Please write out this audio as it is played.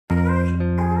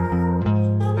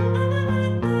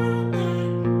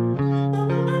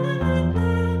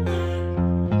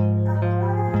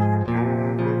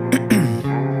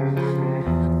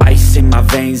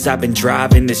lanes, I've been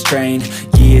driving this train.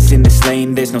 Years in this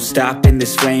lane, there's no stopping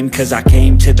this flame. Cause I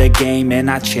came to the game and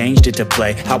I changed it to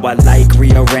play how I like,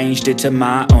 rearranged it to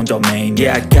my own domain.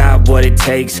 Yeah, I got what it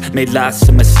takes, made lots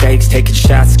of mistakes, taking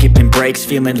shots, skipping breaks,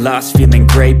 feeling lost, feeling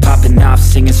great, popping off,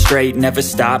 singing straight, never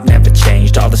stopped, never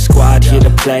changed. All the squad here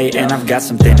to play, and I've got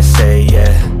something to say,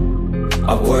 yeah.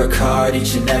 I work hard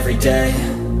each and every day,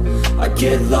 I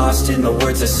get lost in the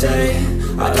words I say.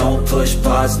 I don't push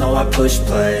pause, no I push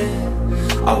play.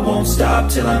 I won't stop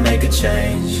till I make a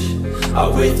change. I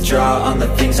withdraw on the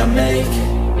things I make.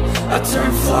 I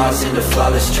turn flaws into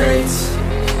flawless traits.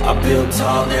 I build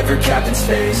tall, never capped in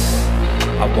space.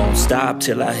 I won't stop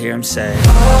till I hear him say, oh,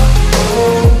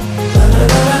 oh, la, la,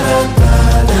 la, la,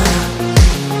 la, la.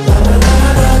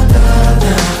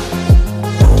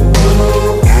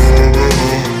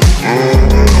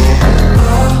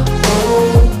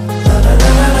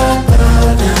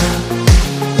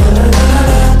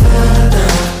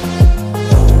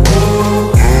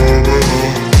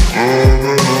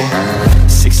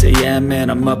 And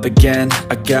I'm up again.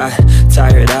 I got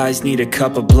tired eyes, need a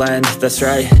cup of blend. That's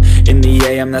right, in the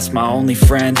AM, that's my only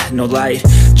friend. No light,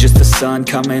 just the sun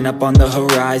coming up on the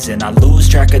horizon. I lose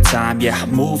track of time, yeah, I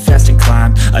move fast and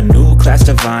climb a new class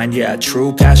divine, yeah,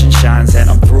 true passion shines. And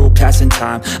I'm through passing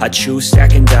time, I choose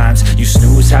stacking dimes. You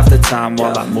snooze half the time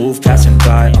while I move passing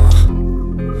by.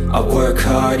 I work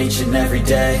hard each and every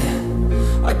day,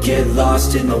 I get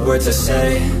lost in the words I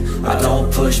say. I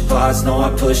don't push pause, no I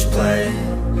push play.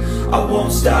 I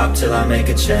won't stop till I make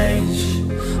a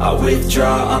change. I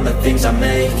withdraw on the things I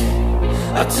make.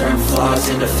 I turn flaws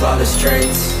into flawless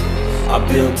traits. I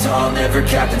build tall, never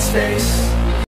capped in space.